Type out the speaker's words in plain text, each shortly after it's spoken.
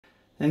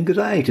And good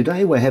day.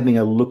 Today we're having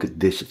a look at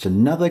this. It's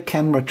another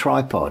camera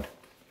tripod.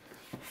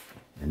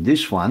 And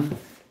this one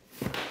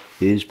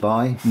is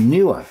by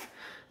Neewer.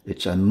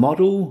 It's a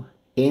model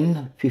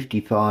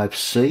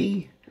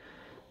N55C.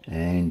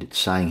 And it's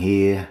saying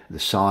here the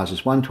size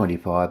is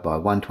 125 by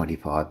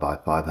 125 by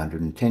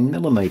 510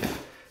 millimetre.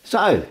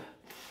 So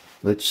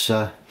let's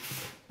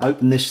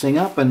open this thing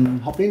up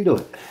and hop into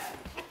it.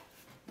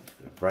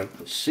 Break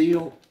the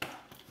seal.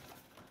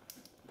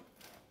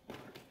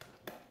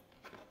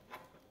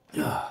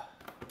 A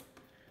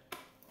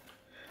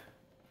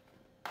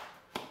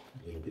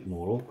little bit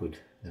more awkward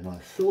than I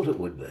thought it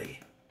would be.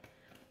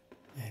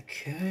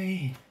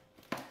 Okay,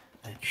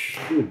 that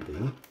should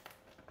be.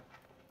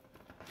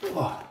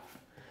 Oh,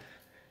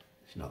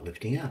 it's not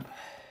lifting up.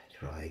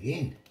 Try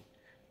again.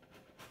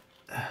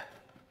 There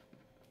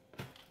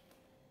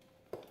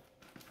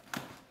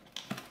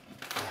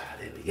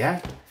we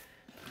go.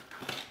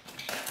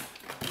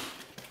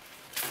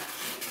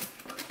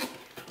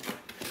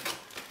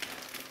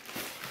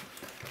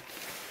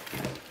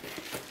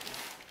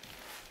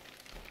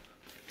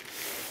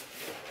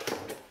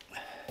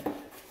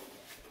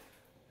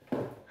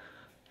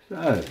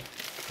 So,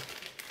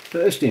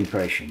 first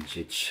impressions,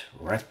 it's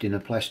wrapped in a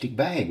plastic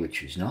bag,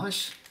 which is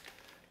nice.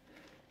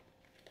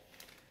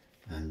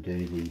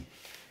 Undo the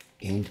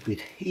end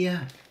bit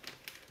here.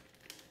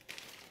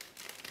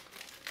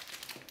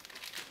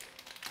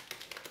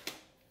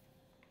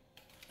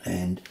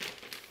 And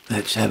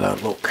let's have a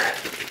look.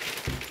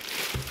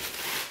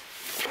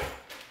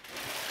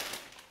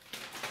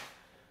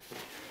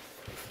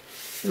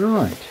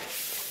 Right.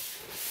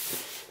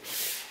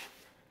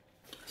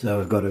 So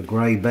I've got a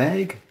grey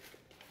bag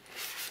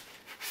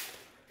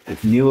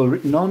with Neewer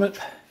written on it,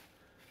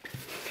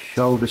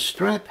 shoulder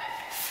strap,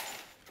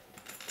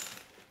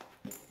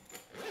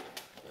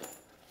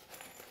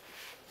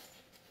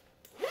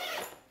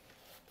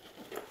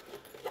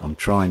 I'm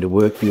trying to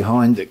work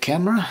behind the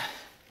camera.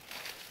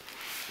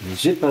 The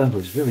zipper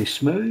was very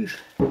smooth.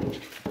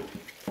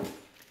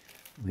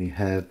 We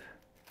have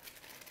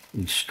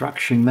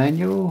instruction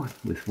manual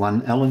with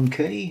one Allen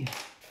key.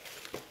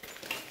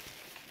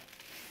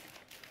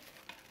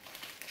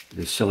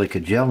 There's silica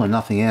gel and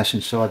nothing else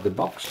inside the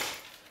box.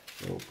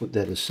 So we'll put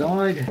that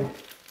aside.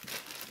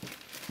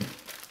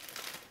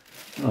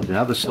 Oh, there's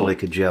another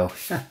silica gel.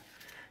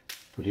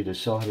 Put it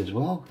aside as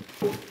well.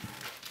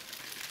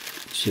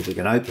 Let's see if we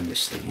can open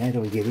this thing. How do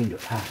we get into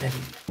it? Ah, that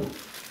in.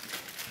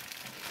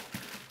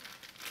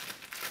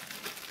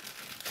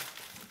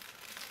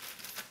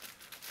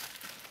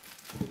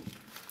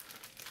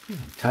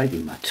 I'm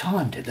taking my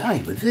time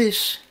today with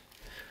this.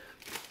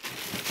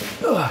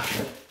 Oh,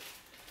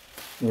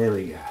 there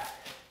we go.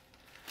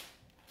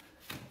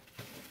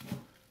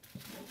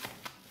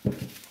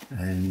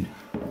 And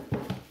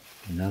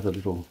another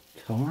little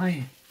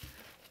tie.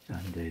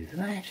 Undo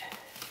that.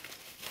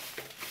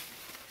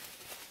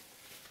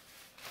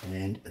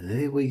 And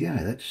there we go.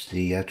 That's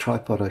the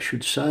tripod, I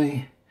should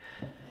say.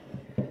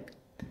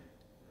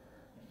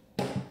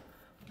 Got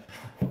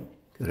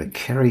a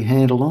carry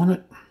handle on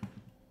it.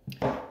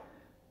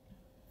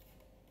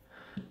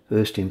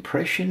 First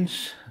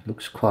impressions,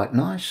 looks quite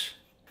nice.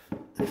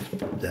 Let's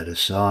put that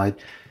aside.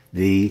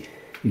 The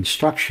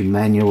instruction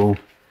manual,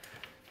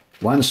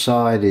 one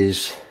side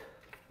is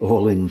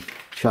all in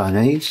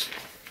Chinese,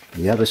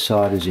 the other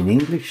side is in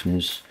English, and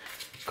there's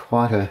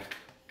quite a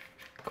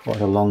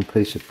long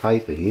piece of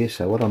paper here.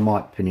 So what I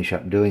might finish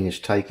up doing is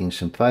taking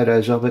some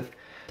photos of it,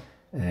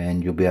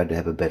 and you'll be able to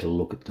have a better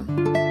look at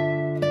them.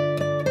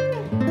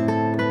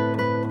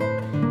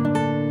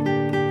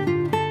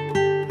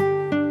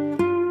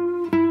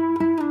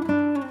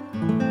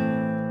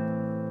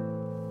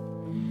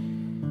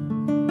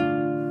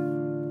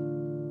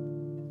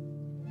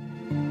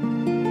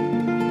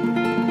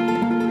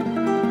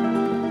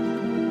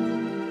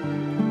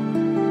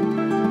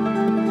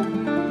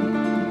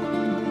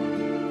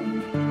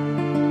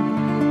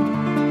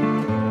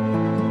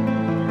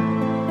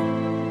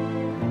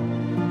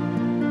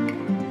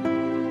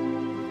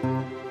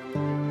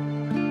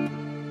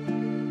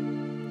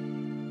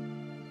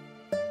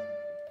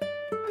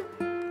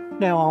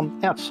 Now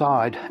I'm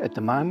outside at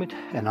the moment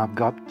and I've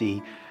got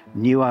the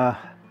Neewer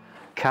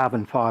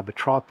carbon fibre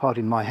tripod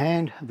in my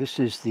hand. This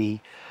is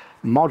the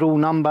model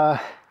number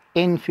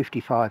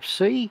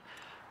N55C.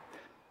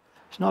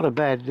 It's not a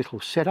bad little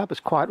setup,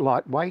 it's quite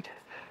lightweight.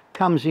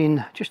 Comes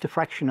in just a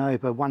fraction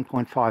over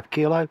 1.5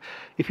 kilo.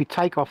 If you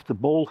take off the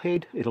ball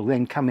head, it'll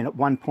then come in at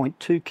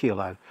 1.2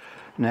 kilo.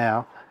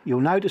 Now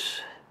you'll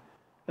notice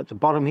at the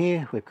bottom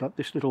here we've got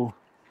this little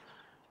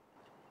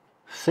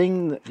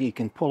thing that you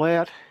can pull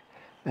out,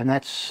 and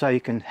that's so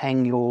you can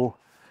hang your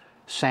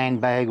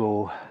sandbag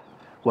or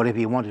whatever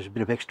you want as a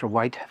bit of extra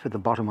weight for the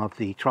bottom of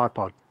the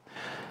tripod.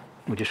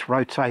 We just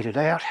rotate it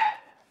out.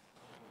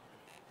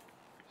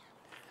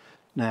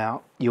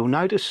 Now you'll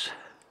notice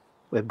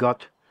we've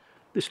got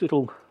this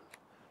little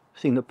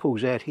thing that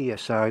pulls out here,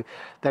 so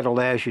that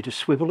allows you to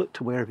swivel it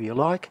to wherever you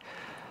like.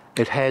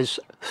 It has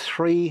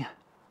 3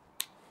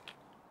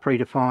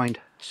 predefined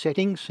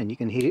settings and you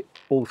can hit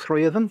all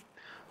 3 of them.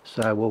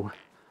 So we'll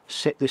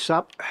set this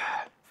up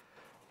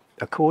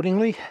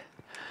accordingly.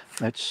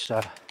 Let's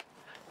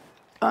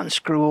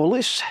unscrew all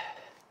this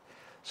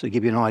so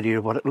give you an idea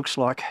of what it looks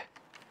like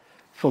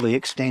fully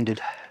extended.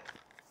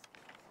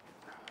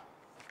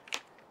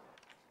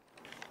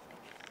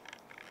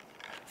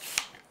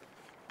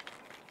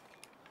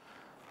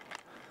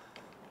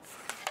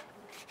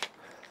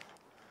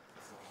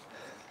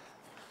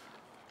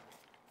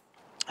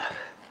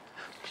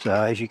 So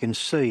as you can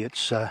see,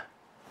 it's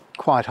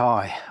quite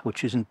high,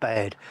 which isn't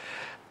bad.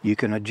 You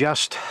can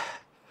adjust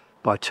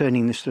by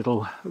turning this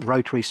little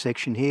rotary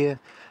section here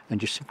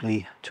and just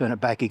simply turn it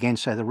back again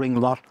so the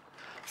ring lot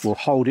will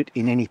hold it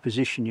in any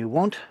position you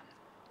want.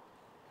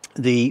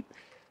 The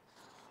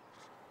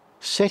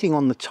setting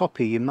on the top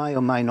here, you may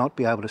or may not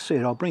be able to see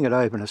it. I'll bring it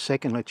over in a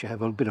second, let you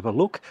have a bit of a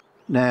look.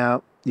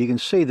 Now you can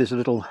see there's a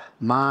little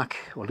mark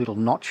or a little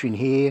notch in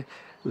here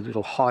with a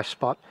little high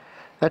spot.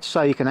 That's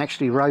so you can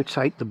actually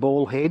rotate the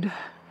ball head,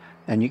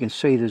 and you can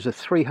see there's a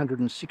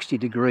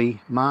 360-degree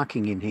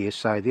marking in here.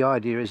 So the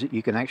idea is that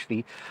you can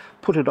actually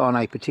put it on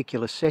a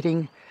particular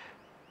setting,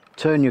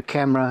 turn your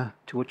camera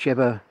to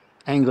whichever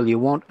angle you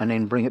want, and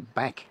then bring it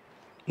back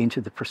into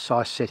the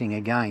precise setting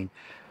again.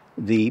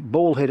 The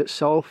ball head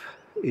itself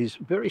is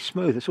very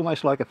smooth. It's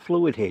almost like a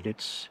fluid head.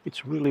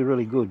 It's really,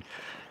 really good.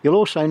 You'll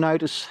also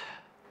notice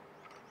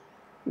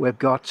we've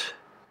got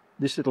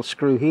this little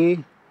screw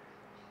here.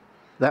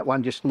 That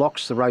one just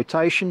locks the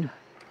rotation,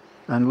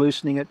 and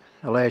loosening it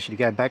allows you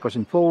to go backwards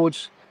and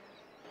forwards.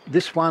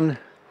 This one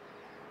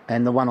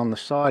and the one on the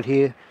side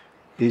here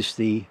is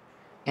the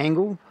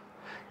angle.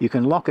 You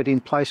can lock it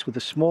in place with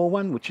a small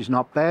one, which is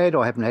not bad.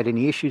 I haven't had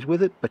any issues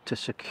with it, but to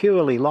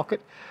securely lock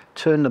it,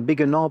 turn the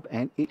bigger knob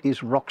and it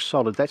is rock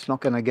solid. That's not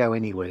going to go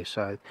anywhere.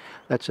 So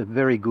that's a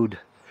very good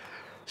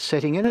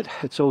setting in it.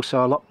 It's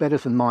also a lot better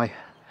than my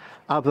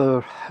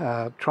other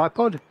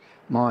tripod,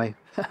 my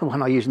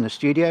one I use in the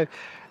studio.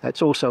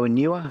 It's also a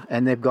Neewer,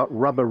 and they've got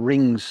rubber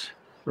rings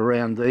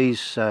around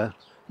these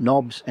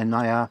knobs, and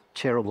they are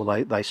terrible.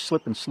 They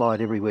slip and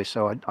slide everywhere,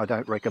 so I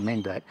don't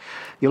recommend that.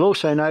 You'll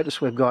also notice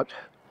we've got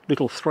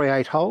little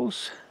 3/8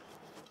 holes,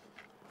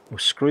 or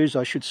screws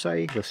I should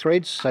say, the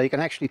threads, so you can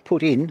actually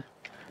put in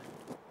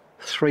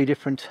 3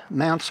 different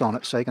mounts on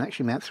it. So you can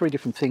actually mount 3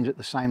 different things at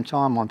the same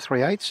time on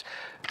 3/8.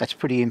 That's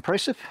pretty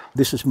impressive.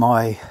 This is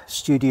my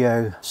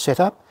studio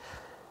setup.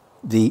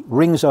 The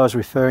rings I was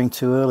referring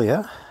to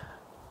earlier,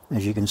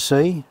 as you can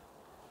see,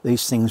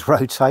 these things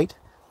rotate.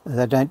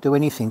 They don't do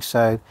anything,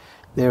 so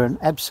they're an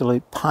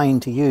absolute pain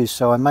to use.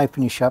 So I may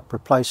finish up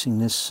replacing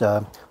this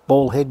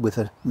ball head with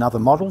another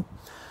model.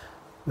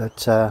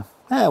 But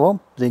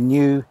well, the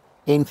new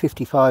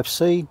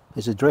N55C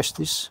has addressed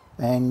this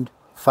and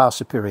far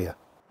superior.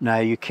 Now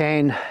you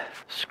can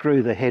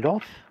screw the head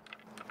off,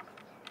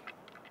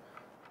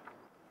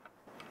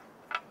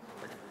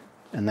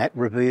 and that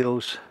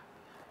reveals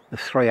the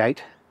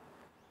 3/8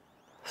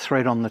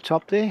 thread on the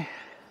top there.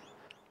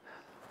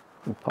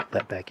 We'll pop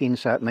that back in,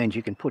 so it means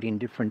you can put in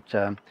different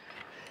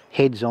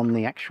heads on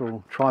the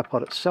actual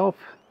tripod itself.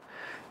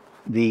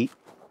 The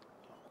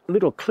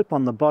little clip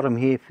on the bottom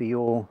here for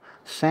your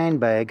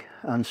sandbag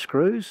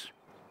unscrews.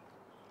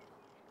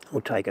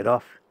 We'll take it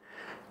off.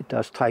 It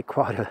does take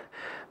quite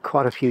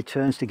a few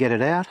turns to get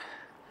it out,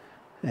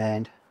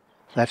 and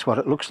that's what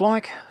it looks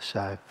like.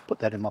 So put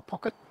that in my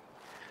pocket.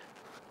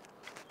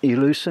 You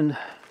loosen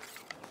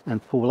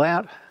and pull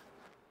out.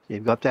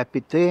 You've got that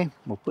bit there.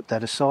 We'll put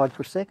that aside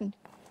for a second.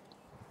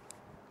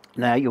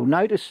 Now you'll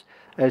notice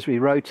as we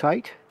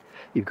rotate,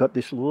 you've got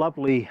this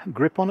lovely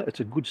grip on it. It's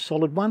a good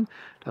solid one,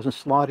 doesn't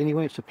slide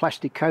anywhere. It's a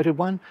plastic coated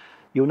one.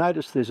 You'll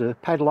notice there's a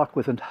padlock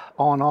with an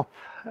on-off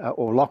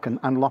or lock and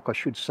unlock, I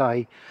should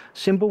say,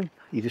 symbol.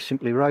 You just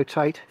simply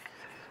rotate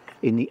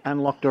in the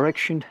unlock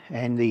direction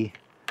and the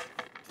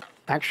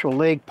actual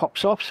leg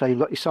pops off, so you've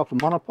got yourself a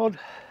monopod.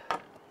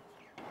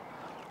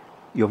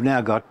 You've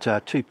now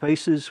got 2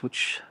 pieces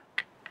which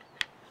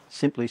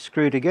simply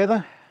screw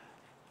together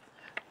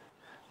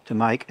to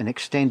make an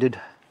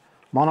extended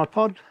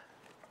monopod.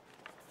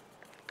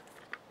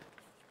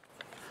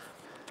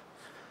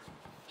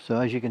 So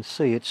as you can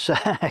see, it's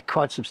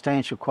quite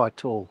substantial, quite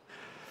tall.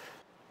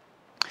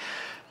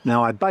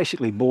 Now I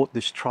basically bought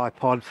this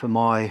tripod for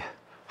my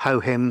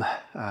Hohem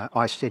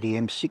iSteady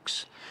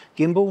M6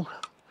 gimbal.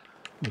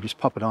 We'll just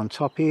pop it on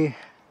top here.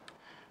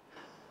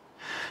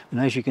 And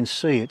as you can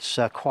see, it's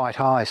quite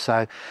high,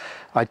 so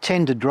I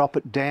tend to drop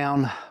it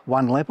down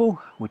 1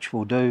 level, which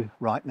we'll do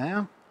right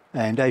now.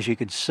 And as you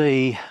can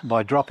see,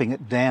 by dropping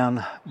it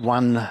down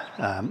 1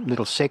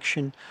 little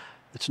section,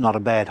 it's not a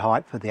bad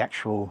height for the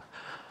actual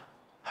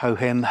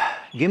Hohem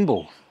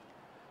gimbal.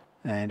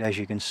 And as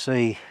you can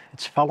see,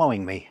 it's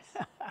following me,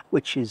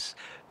 which is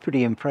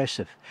pretty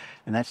impressive.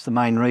 And that's the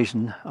main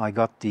reason I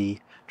got the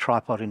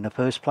tripod in the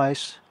first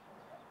place,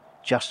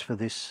 just for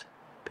this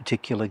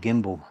particular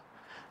gimbal.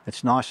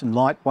 It's nice and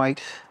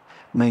lightweight,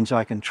 means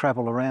I can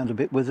travel around a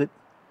bit with it,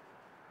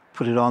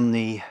 put it on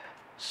the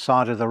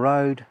side of the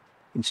road.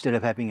 Instead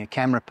of having a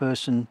camera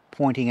person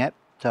pointing at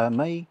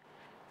me,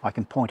 I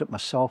can point at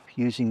myself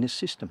using this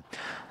system.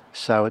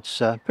 So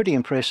it's pretty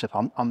impressive.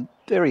 I'm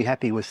very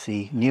happy with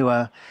the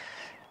Neewer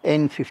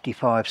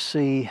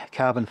N55C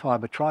carbon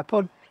fibre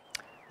tripod.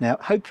 Now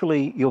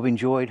hopefully you've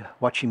enjoyed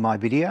watching my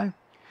video.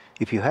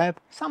 If you have,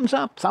 thumbs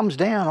up, thumbs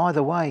down,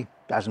 either way,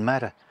 doesn't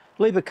matter.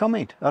 Leave a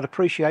comment, I'd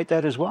appreciate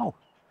that as well.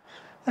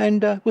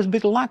 And with a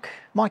bit of luck,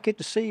 might get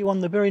to see you on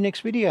the very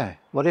next video,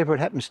 whatever it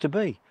happens to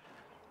be.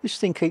 This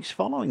thing keeps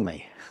following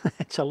me.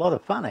 It's a lot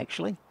of fun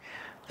actually.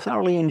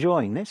 Thoroughly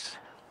enjoying this.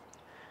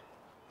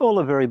 All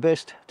the very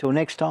best. Till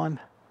next time,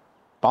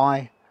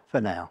 bye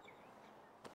for now.